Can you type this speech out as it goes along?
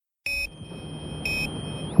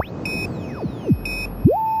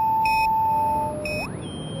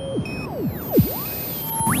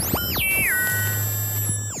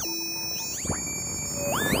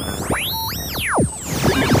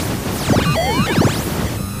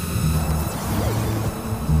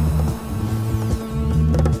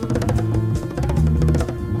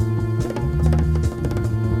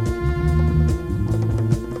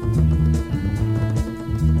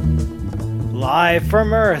Live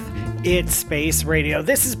from Earth, it's Space Radio.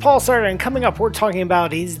 This is Paul Sartre, and coming up, we're talking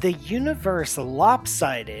about is the universe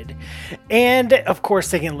lopsided? And, of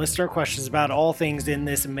course, taking listener questions about all things in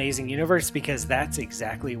this amazing universe, because that's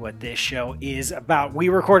exactly what this show is about. We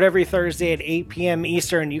record every Thursday at 8 p.m.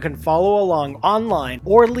 Eastern. You can follow along online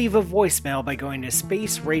or leave a voicemail by going to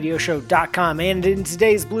spaceradioshow.com. And in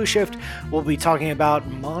today's Blue Shift, we'll be talking about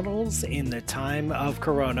models in the time of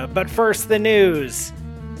Corona. But first, the news.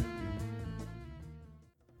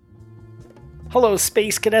 Hello,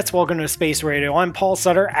 Space Cadets. Welcome to Space Radio. I'm Paul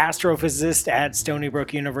Sutter, astrophysicist at Stony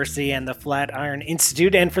Brook University and the Flatiron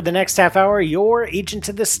Institute. And for the next half hour, your Agent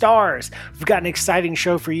to the Stars. We've got an exciting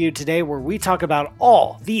show for you today where we talk about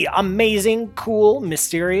all the amazing, cool,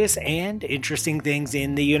 mysterious, and interesting things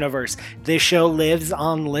in the universe. This show lives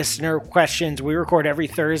on listener questions. We record every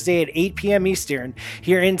Thursday at 8 p.m. Eastern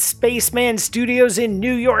here in Spaceman Studios in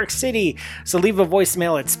New York City. So leave a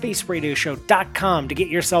voicemail at spaceradioshow.com to get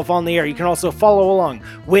yourself on the air. You can also follow along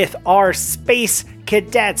with our space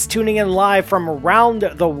cadets tuning in live from around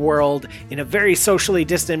the world in a very socially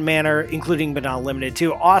distant manner, including but not limited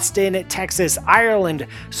to Austin, Texas, Ireland,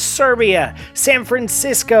 Serbia, San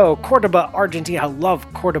Francisco, Cordoba, Argentina. I love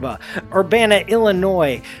Cordoba. Urbana,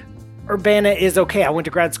 Illinois. Urbana is okay. I went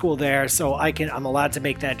to grad school there, so I'm allowed to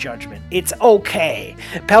make that judgment. It's okay.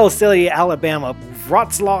 Palisade, Alabama,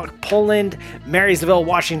 Wrocław, Poland, Marysville,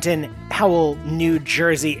 Washington, Howell, New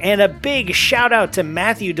Jersey, and a big shout out to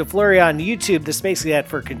Matthew DeFleury on YouTube, the Space Cadet,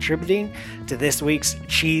 for contributing to this week's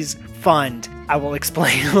Cheese Fund. I will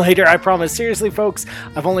explain later, I promise. Seriously, folks,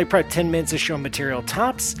 I've only prepped 10 minutes of show material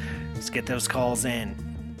tops. Let's get those calls in.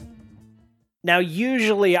 Now,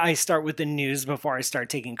 usually I start with the news before I start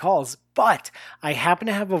taking calls, but I happen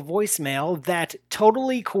to have a voicemail that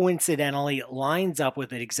totally coincidentally lines up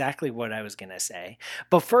with exactly what I was going to say.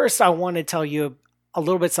 But first, I want to tell you a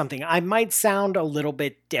little bit something. I might sound a little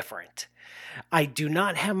bit different. I do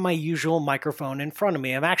not have my usual microphone in front of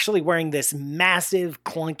me. I'm actually wearing this massive,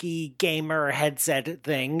 clunky gamer headset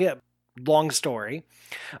thing. Long story.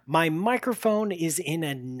 My microphone is in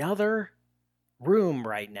another room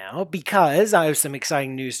right now because I have some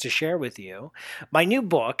exciting news to share with you. My new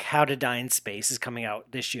book, How to Die in Space, is coming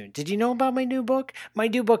out this June. Did you know about my new book? My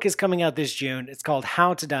new book is coming out this June. It's called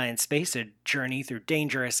How to Die in Space, A Journey Through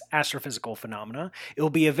Dangerous Astrophysical Phenomena. It will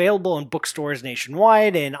be available in bookstores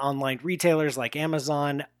nationwide and online retailers like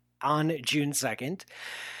Amazon on June 2nd.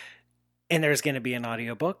 And there's going to be an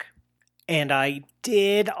audiobook. And I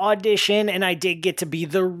did audition, and I did get to be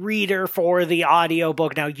the reader for the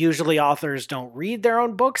audiobook. Now, usually authors don't read their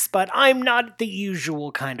own books, but I'm not the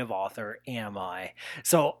usual kind of author, am I?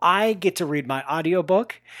 So I get to read my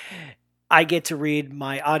audiobook. I get to read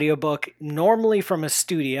my audiobook normally from a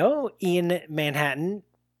studio in Manhattan.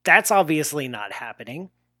 That's obviously not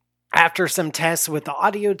happening. After some tests with the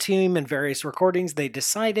audio team and various recordings, they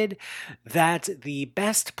decided that the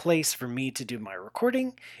best place for me to do my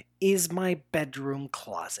recording is my bedroom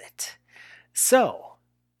closet. So,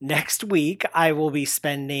 next week, I will be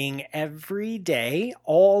spending every day,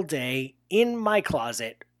 all day, in my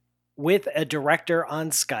closet with a director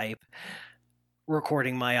on Skype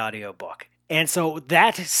recording my audiobook. And so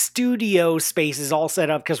that studio space is all set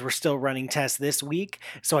up because we're still running tests this week.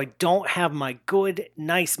 So I don't have my good,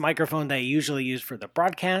 nice microphone that I usually use for the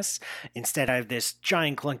broadcasts. Instead, I have this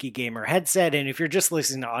giant clunky gamer headset. And if you're just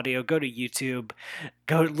listening to audio, go to YouTube,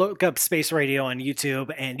 go look up Space Radio on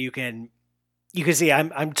YouTube, and you can see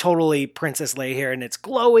I'm totally Princess Leia here, and it's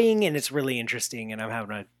glowing and it's really interesting, and I'm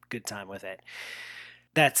having a good time with it.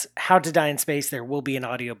 That's How to Die in Space. There will be an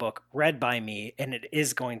audiobook read by me, and it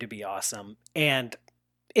is going to be awesome. And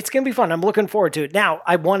it's going to be fun. I'm looking forward to it. Now,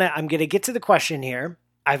 I'm going to get to the question here.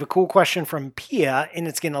 I have a cool question from Pia, and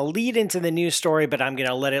it's going to lead into the news story, but I'm going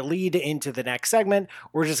to let it lead into the next segment.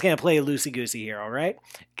 We're just going to play loosey-goosey here, all right?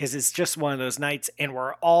 Because it's just one of those nights, and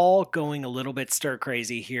we're all going a little bit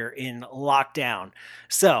stir-crazy here in lockdown.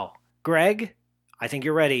 So, Greg, I think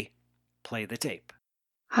you're ready. Play the tape.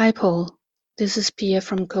 Hi, Paul. This is Pia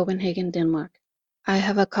from Copenhagen, Denmark. I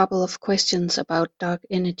have a couple of questions about dark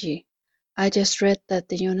energy. I just read that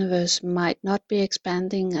the universe might not be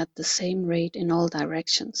expanding at the same rate in all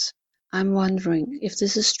directions. I'm wondering, if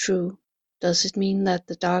this is true, does it mean that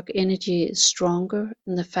the dark energy is stronger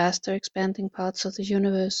in the faster expanding parts of the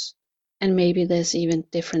universe? And maybe there's even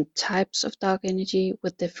different types of dark energy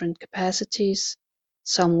with different capacities,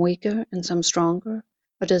 some weaker and some stronger?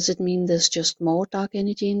 Or does it mean there's just more dark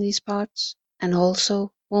energy in these parts? And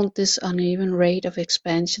also, won't this uneven rate of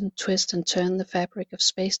expansion twist and turn the fabric of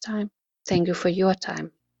space-time? Thank you for your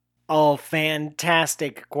time. Oh,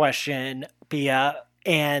 fantastic question, Pia.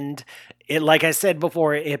 And it, like I said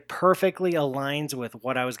before, it perfectly aligns with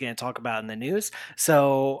what I was going to talk about in the news.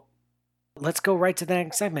 So let's go right to the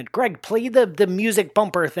next segment. Greg, play the music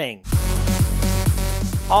bumper thing.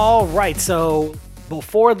 All right, so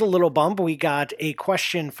before the little bump, we got a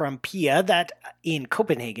question from Pia that in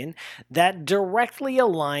Copenhagen that directly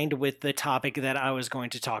aligned with the topic that I was going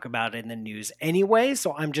to talk about in the news anyway,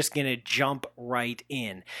 so I'm just going to jump right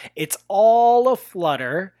in. It's all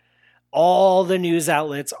aflutter. All the news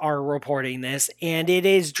outlets are reporting this, and it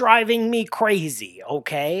is driving me crazy,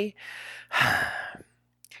 okay?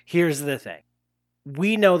 Here's the thing.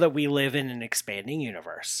 We know that we live in an expanding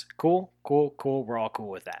universe. Cool. We're all cool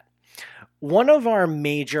with that. One of our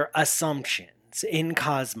major assumptions in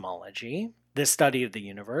cosmology, the study of the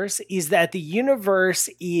universe, is that the universe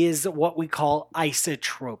is what we call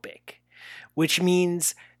isotropic, which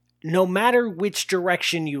means no matter which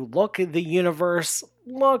direction you look, the universe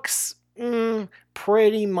looks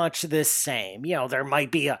pretty much the same. You know, there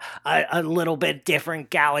might be a little bit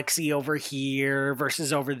different galaxy over here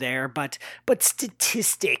versus over there, but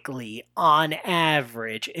statistically, on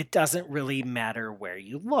average, it doesn't really matter where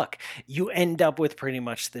you look. You end up with pretty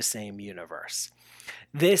much the same universe.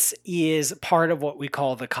 This is part of what we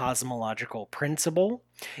call the cosmological principle.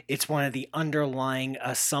 It's one of the underlying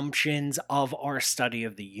assumptions of our study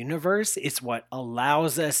of the universe. It's what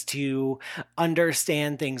allows us to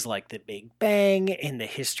understand things like the Big Bang and the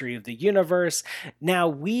history of the universe. Now,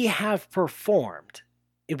 we have performed.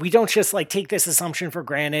 We don't just like take this assumption for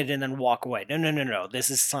granted and then walk away. No. This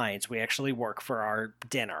is science. We actually work for our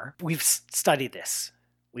dinner. We've studied this.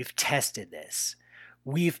 We've tested this.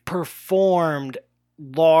 We've performed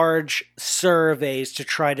large surveys to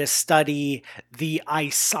try to study the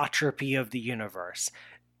isotropy of the universe.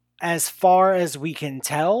 As far as we can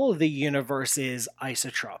tell, the universe is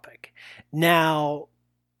isotropic. Now,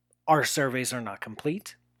 our surveys are not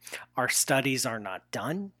complete. Our studies are not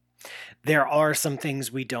done. There are some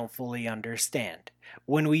things we don't fully understand.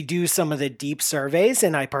 When we do some of the deep surveys,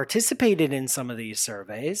 and I participated in some of these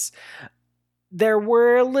surveys, there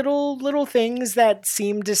were little things that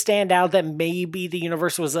seemed to stand out, that maybe the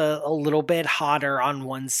universe was a little bit hotter on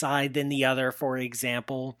one side than the other, for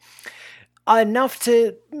example. Enough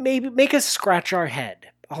to maybe make us scratch our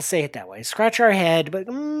head. I'll say it that way. Scratch our head, but,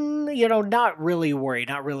 not really worry,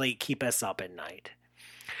 not really keep us up at night.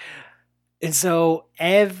 And so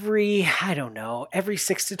every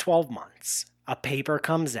 6 to 12 months, a paper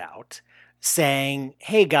comes out saying,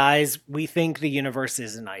 hey guys, we think the universe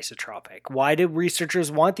isn't isotropic. Why do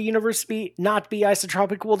researchers want the universe not be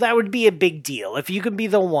isotropic? Well, that would be a big deal. If you could be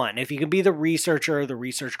the one, if you could be the researcher or the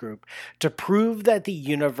research group to prove that the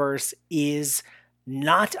universe is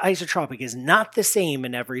not isotropic, is not the same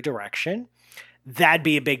in every direction, that'd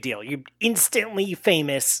be a big deal. You're instantly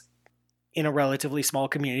famous in a relatively small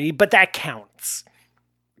community, but that counts.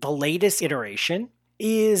 The latest iteration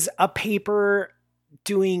is a paper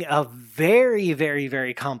doing a very, very,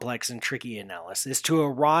 very complex and tricky analysis to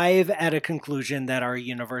arrive at a conclusion that our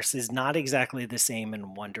universe is not exactly the same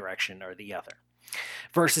in one direction or the other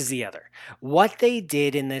versus the other. What they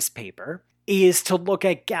did in this paper is to look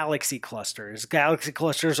at galaxy clusters. Galaxy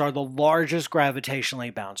clusters are the largest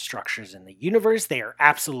gravitationally bound structures in the universe. They are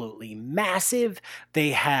absolutely massive.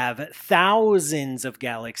 They have thousands of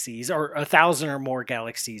galaxies, or 1,000 or more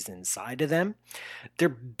galaxies inside of them. They're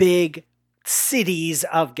big cities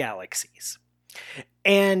of galaxies.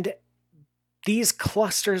 And these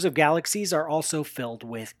clusters of galaxies are also filled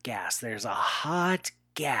with gas. There's a hot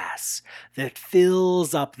gas that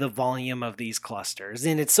fills up the volume of these clusters.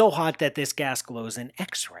 And it's so hot that this gas glows in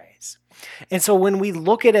X-rays. And so when we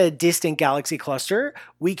look at a distant galaxy cluster,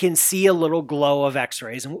 we can see a little glow of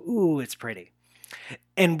X-rays, and ooh, it's pretty.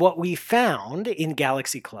 And what we found in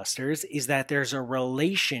galaxy clusters is that there's a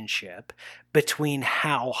relationship between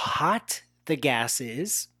how hot the gas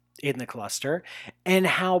is in the cluster and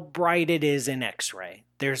how bright it is in X-ray.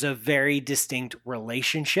 There's a very distinct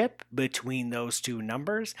relationship between those two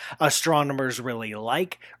numbers. Astronomers really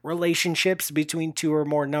like relationships between two or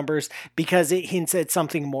more numbers because it hints at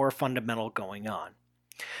something more fundamental going on.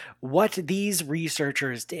 What these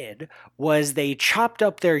researchers did was they chopped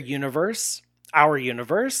up their universe, our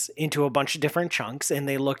universe, into a bunch of different chunks, and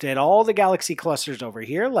they looked at all the galaxy clusters over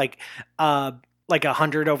here, like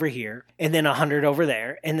 100 over here, and then 100 over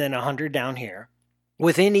there, and then 100 down here.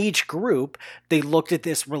 Within each group, they looked at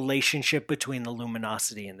this relationship between the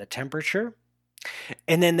luminosity and the temperature,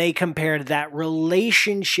 and then they compared that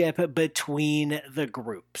relationship between the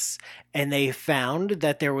groups, and they found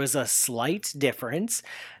that there was a slight difference.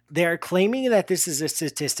 They're claiming that this is a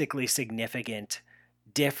statistically significant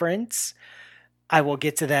difference. I will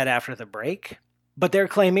get to that after the break. But they're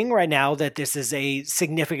claiming right now that this is a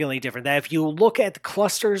significantly different, that if you look at the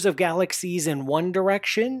clusters of galaxies in one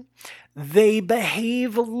direction, they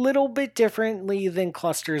behave a little bit differently than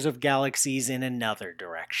clusters of galaxies in another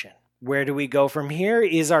direction. Where do we go from here?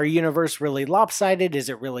 Is our universe really lopsided? Is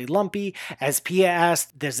it really lumpy? As Pia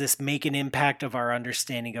asked, does this make an impact of our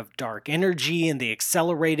understanding of dark energy and the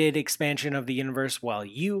accelerated expansion of the universe? Well,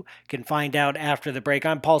 you can find out after the break.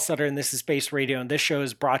 I'm Paul Sutter, and this is Space Radio, and this show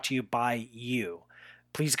is brought to you by you.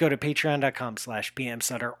 Please go to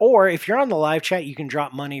patreon.com/pmsutter, or if you're on the live chat, you can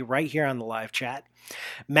drop money right here on the live chat.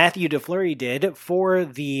 Matthew DeFleury did for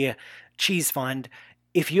the Cheese Fund.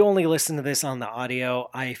 If you only listen to this on the audio,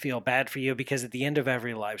 I feel bad for you because at the end of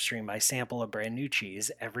every live stream, I sample a brand new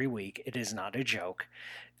cheese every week. It is not a joke.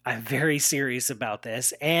 I'm very serious about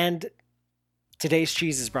this. And today's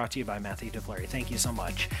cheese is brought to you by Matthew DeFleury. Thank you so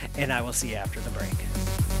much. And I will see you after the break.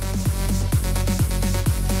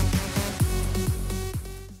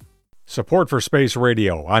 Support for Space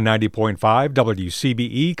Radio on 90.5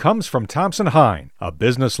 WCBE comes from Thompson Hine, a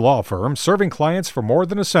business law firm serving clients for more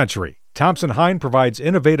than a century. Thompson Hine provides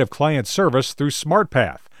innovative client service through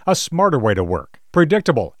SmartPath, a smarter way to work,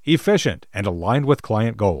 predictable, efficient, and aligned with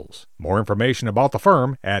client goals. More information about the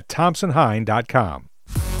firm at thompsonhine.com.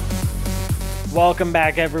 Welcome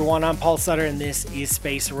back, everyone. I'm Paul Sutter, and this is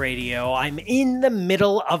Space Radio. I'm in the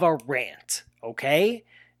middle of a rant, okay?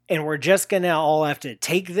 And we're just going to all have to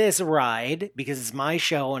take this ride because it's my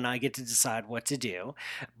show and I get to decide what to do.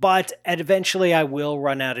 But eventually I will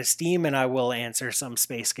run out of steam and I will answer some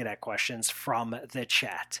Space Cadet questions from the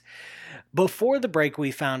chat. Before the break,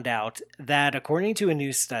 we found out that according to a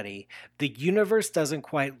new study, the universe doesn't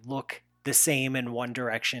quite look the same in one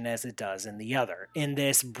direction as it does in the other. And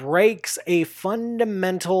this breaks a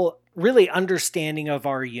fundamental, really, understanding of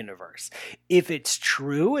our universe. If it's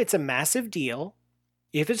true, it's a massive deal.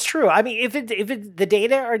 If it's true, I mean, if the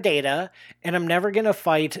data are data, and I'm never going to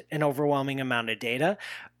fight an overwhelming amount of data,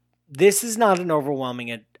 this is not an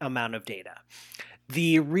overwhelming amount of data.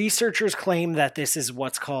 The researchers claim that this is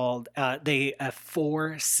what's called a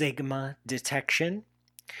 4 sigma detection,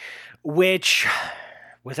 which,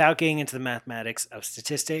 without getting into the mathematics of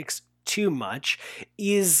statistics too much,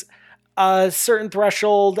 is a certain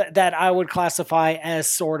threshold that I would classify as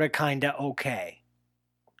sort of kind of okay.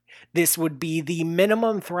 This would be the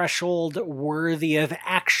minimum threshold worthy of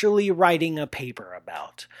actually writing a paper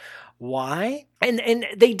about. Why? And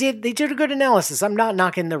they did a good analysis. I'm not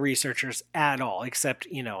knocking the researchers at all, except,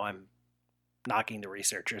 I'm knocking the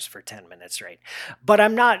researchers for 10 minutes straight. But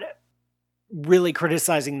I'm not really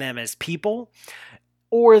criticizing them as people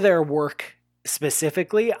or their work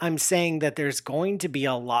specifically. I'm saying that there's going to be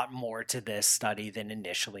a lot more to this study than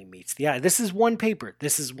initially meets the eye. This is one paper.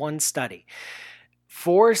 This is one study.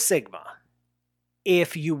 4 sigma,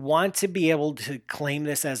 if you want to be able to claim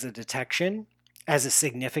this as a detection, as a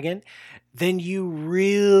significant, then you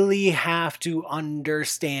really have to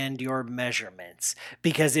understand your measurements.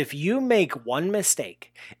 Because if you make one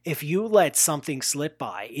mistake, if you let something slip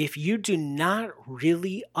by, if you do not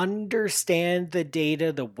really understand the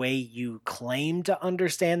data the way you claim to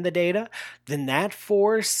understand the data, then that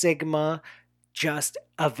 4 sigma just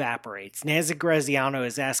evaporates. Nancy Graziano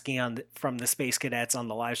is asking from the Space Cadets on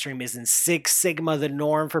the live stream, isn't 6 sigma the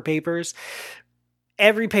norm for papers?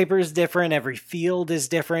 Every paper is different. Every field is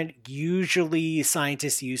different. Usually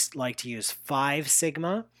scientists like to use 5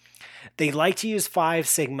 sigma. They like to use 5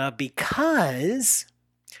 sigma because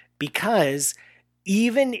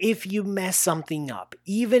even if you mess something up,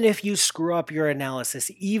 even if you screw up your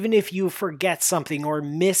analysis, even if you forget something or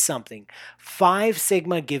miss something, 5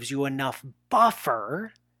 sigma gives you enough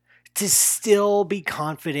buffer to still be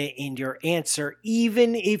confident in your answer,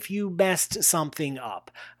 even if you messed something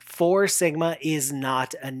up. 4 sigma is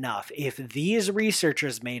not enough. If these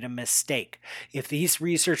researchers made a mistake, if these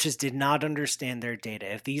researchers did not understand their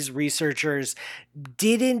data, if these researchers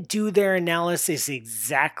didn't do their analysis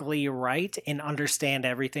exactly right and understand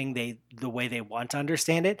everything the way they want to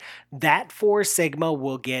understand it, that 4 sigma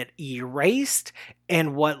will get erased,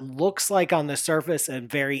 and what looks like on the surface a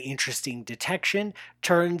very interesting detection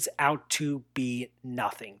turns out to be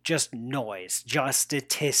nothing, just noise, just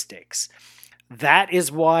statistics. That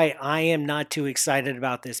is why I am not too excited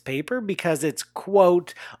about this paper, because it's,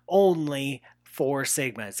 quote, only 4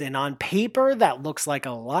 sigmas. And on paper, that looks like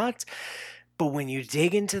a lot. But when you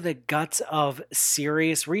dig into the guts of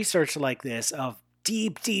serious research like this, of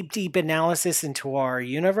deep analysis into our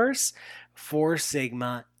universe, 4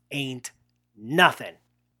 sigma ain't nothing.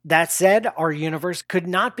 That said, our universe could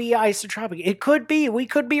not be isotropic. It could be. We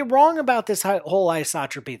could be wrong about this whole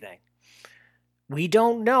isotropy thing. We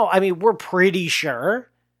don't know. I mean, we're pretty sure.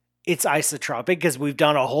 it's isotropic because we've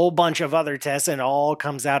done a whole bunch of other tests and it all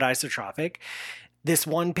comes out isotropic. This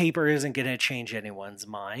one paper isn't going to change anyone's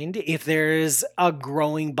mind. If there's a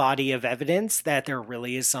growing body of evidence that there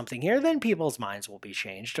really is something here, then people's minds will be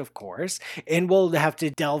changed, of course, and we'll have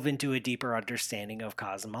to delve into a deeper understanding of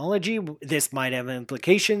cosmology. This might have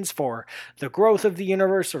implications for the growth of the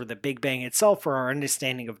universe or the Big Bang itself, for our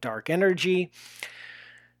understanding of dark energy.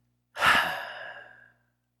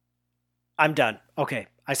 I'm done. Okay,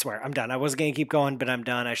 I swear, I'm done. I was going to keep going, but I'm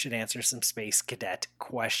done. I should answer some Space Cadet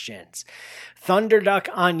questions. Thunderduck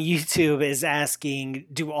on YouTube is asking,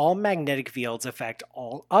 do all magnetic fields affect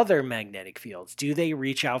all other magnetic fields? Do they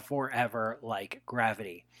reach out forever like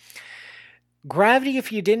gravity? Gravity,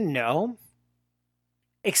 if you didn't know,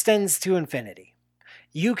 extends to infinity.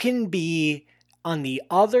 You can be on the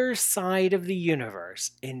other side of the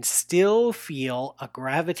universe and still feel a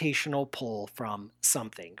gravitational pull from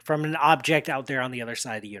something, from an object out there on the other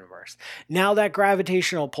side of the universe. Now that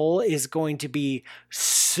gravitational pull is going to be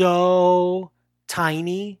so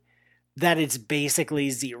tiny that it's basically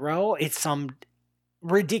zero. It's some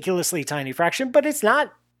ridiculously tiny fraction, but it's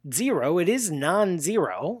not zero. It is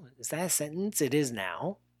non-zero. Is that a sentence? It is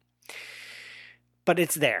now. But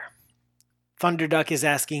it's there. Thunderduck is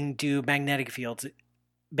asking, do magnetic fields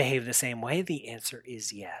behave the same way? The answer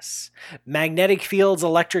is yes. Magnetic fields,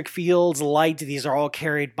 electric fields, light, these are all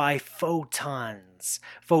carried by photons.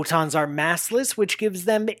 Photons are massless, which gives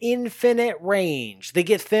them infinite range. They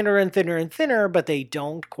get thinner and thinner and thinner, but they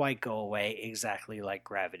don't quite go away exactly like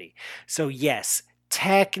gravity. So yes,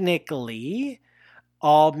 technically,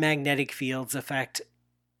 all magnetic fields affect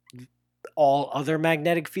all other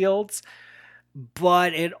magnetic fields,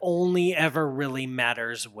 but it only ever really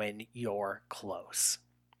matters when you're close.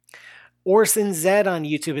 Orson Zed on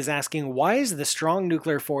YouTube is asking, why is the strong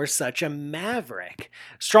nuclear force such a maverick?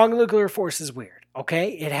 Strong nuclear force is weird,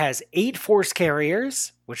 okay? It has 8 force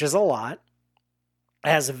carriers, which is a lot. It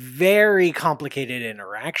has very complicated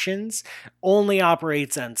interactions, only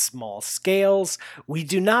operates on small scales. We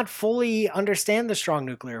do not fully understand the strong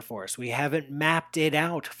nuclear force. We haven't mapped it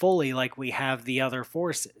out fully like we have the other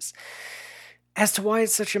forces. As to why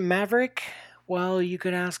it's such a maverick, well, you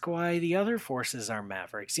could ask why the other forces are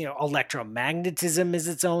mavericks. You know, electromagnetism is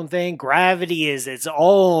its own thing. Gravity is its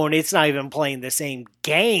own. It's not even playing the same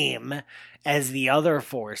game as the other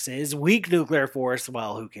forces. Weak nuclear force,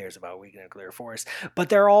 well, who cares about weak nuclear force? But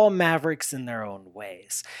they're all mavericks in their own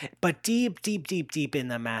ways. But deep in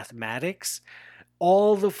the mathematics,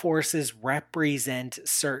 all the forces represent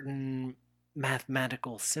certain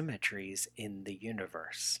mathematical symmetries in the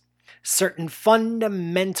universe. Certain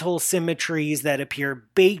fundamental symmetries that appear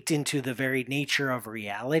baked into the very nature of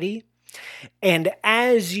reality. And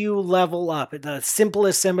as you level up, the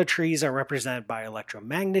simplest symmetries are represented by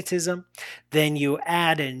electromagnetism. Then you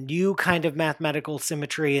add a new kind of mathematical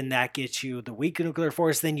symmetry, and that gets you the weak nuclear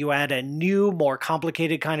force. Then you add a new, more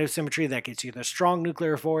complicated kind of symmetry that gets you the strong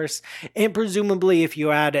nuclear force. And presumably, if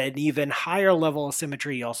you add an even higher level of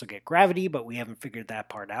symmetry, you also get gravity, but we haven't figured that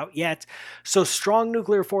part out yet. So strong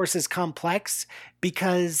nuclear force is complex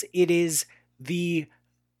because it is the,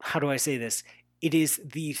 how do I say this? It is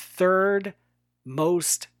the third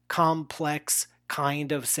most complex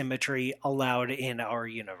kind of symmetry allowed in our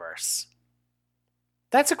universe.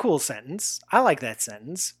 That's a cool sentence. I like that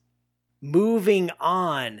sentence. Moving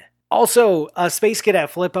on. Also, Space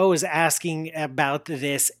Cadet Flippo is asking about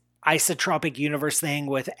this isotropic universe thing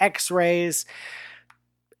with X-rays.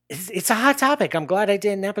 It's a hot topic. I'm glad I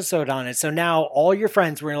did an episode on it. So now all your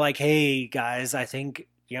friends were like, hey, guys, I think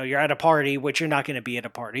you're at a party, which you're not going to be at a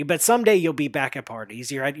party, but someday you'll be back at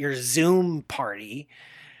parties. You're at your Zoom party,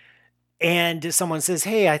 and someone says,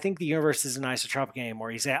 hey, I think the universe isn't isotropic anymore.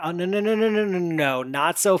 You say, oh, no,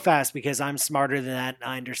 not so fast, because I'm smarter than that and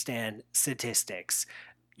I understand statistics.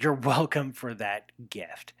 You're welcome for that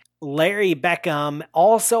gift. Larry Beckham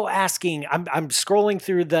also asking, I'm scrolling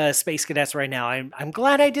through the Space Cadets right now. I'm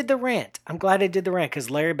glad I did the rant. Because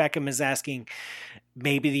Larry Beckham is asking,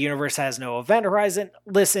 maybe the universe has no event horizon.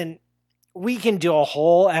 Listen, we can do a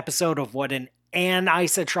whole episode of what an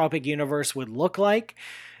anisotropic universe would look like.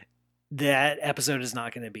 That episode is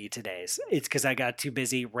not going to be today's. It's because I got too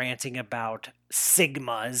busy ranting about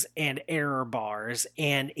sigmas and error bars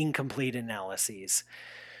and incomplete analyses.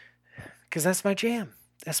 Because that's my jam.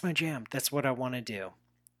 That's what I want to do.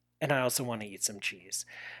 And I also want to eat some cheese.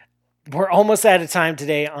 We're almost out of time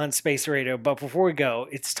today on Space Radio, but before we go,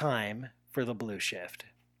 it's time for the Blue Shift.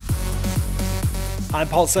 I'm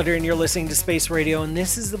Paul Sutter, and you're listening to Space Radio, and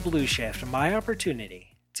this is the Blue Shift, my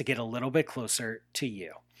opportunity to get a little bit closer to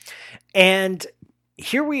you. And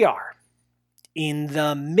here we are. in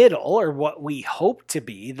the middle, or what we hope to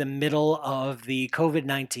be the middle of the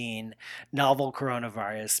COVID-19 novel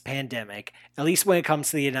coronavirus pandemic, at least when it comes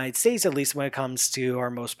to the United States, at least when it comes to our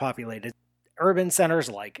most populated urban centers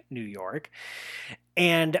like New York.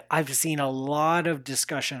 And I've seen a lot of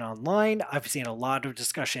discussion online. I've seen a lot of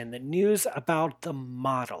discussion in the news about the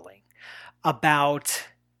modeling, about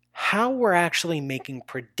how we're actually making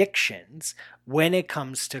predictions when it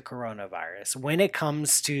comes to coronavirus, when it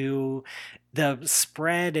comes to the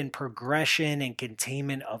spread and progression and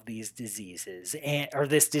containment of these diseases, or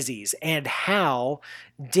this disease, and how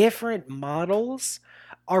different models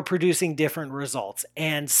are producing different results.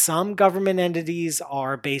 And some government entities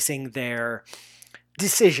are basing their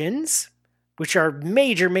decisions, which are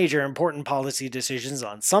major important policy decisions,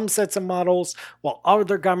 on some sets of models, while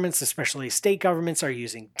other governments, especially state governments, are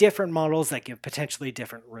using different models that give potentially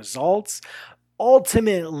different results.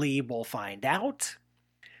 Ultimately, we'll find out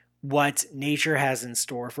what nature has in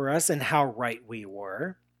store for us and how right we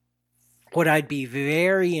were. What I'd be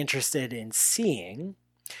very interested in seeing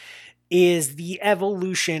is the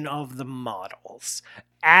evolution of the models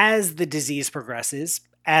as the disease progresses.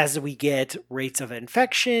 As we get rates of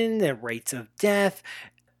infection and rates of death,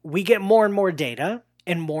 we get more and more data,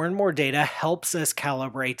 and more data helps us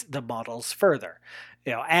calibrate the models further.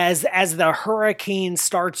 You know, as the hurricane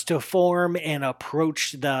starts to form and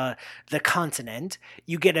approach the continent,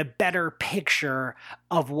 you get a better picture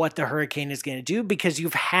of what the hurricane is going to do because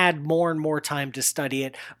you've had more and more time to study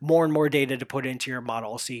it, more and more data to put into your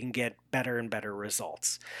model so you can get better and better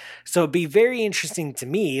results. So it'd be very interesting to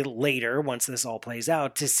me later, once this all plays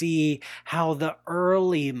out, to see how the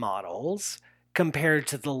early models compared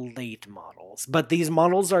to the late models. But these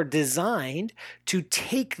models are designed to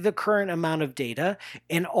take the current amount of data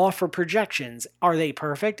and offer projections. Are they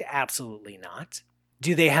perfect? Absolutely not.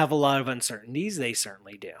 Do they have a lot of uncertainties? They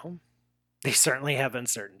certainly do. They certainly have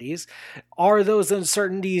uncertainties. Are those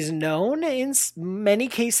uncertainties known? In many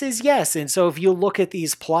cases, yes. And so if you look at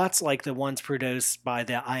these plots like the ones produced by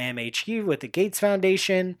the IMHQ with the Gates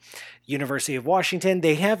Foundation, University of Washington,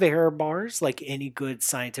 they have error bars like any good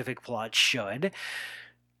scientific plot should.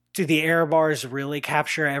 Do the error bars really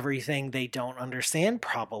capture everything they don't understand?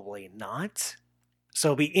 Probably not. So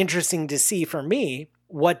it'll be interesting to see for me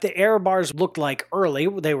what the error bars looked like early.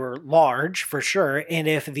 They were large for sure, and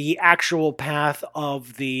if the actual path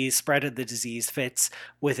of the spread of the disease fits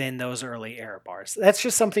within those early error bars. That's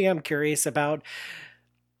just something I'm curious about.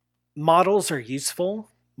 Models are useful,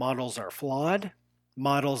 models are flawed,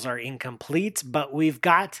 models are incomplete, but we've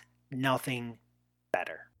got nothing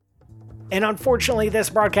better. And unfortunately, this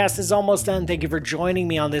broadcast is almost done. Thank you for joining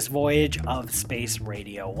me on this voyage of space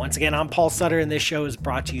radio. Once again, I'm Paul Sutter, and this show is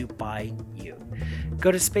brought to you by you.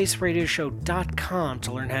 Go to spaceradioshow.com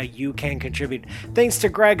to learn how you can contribute. Thanks to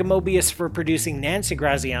Greg Mobius for producing, Nancy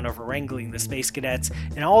Graziano for wrangling the Space Cadets,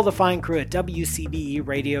 and all the fine crew at WCBE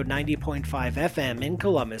Radio 90.5 FM in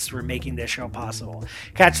Columbus for making this show possible.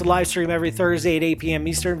 Catch the live stream every Thursday at 8 p.m.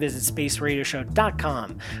 Eastern. Visit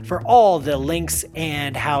spaceradioshow.com for all the links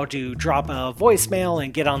and how to drop a voicemail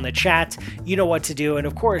and get on the chat. You know what to do. And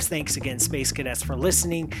of course, thanks again, Space Cadets, for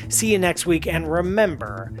listening. See you next week. And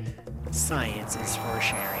remember, science is for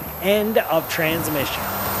sharing. End of transmission.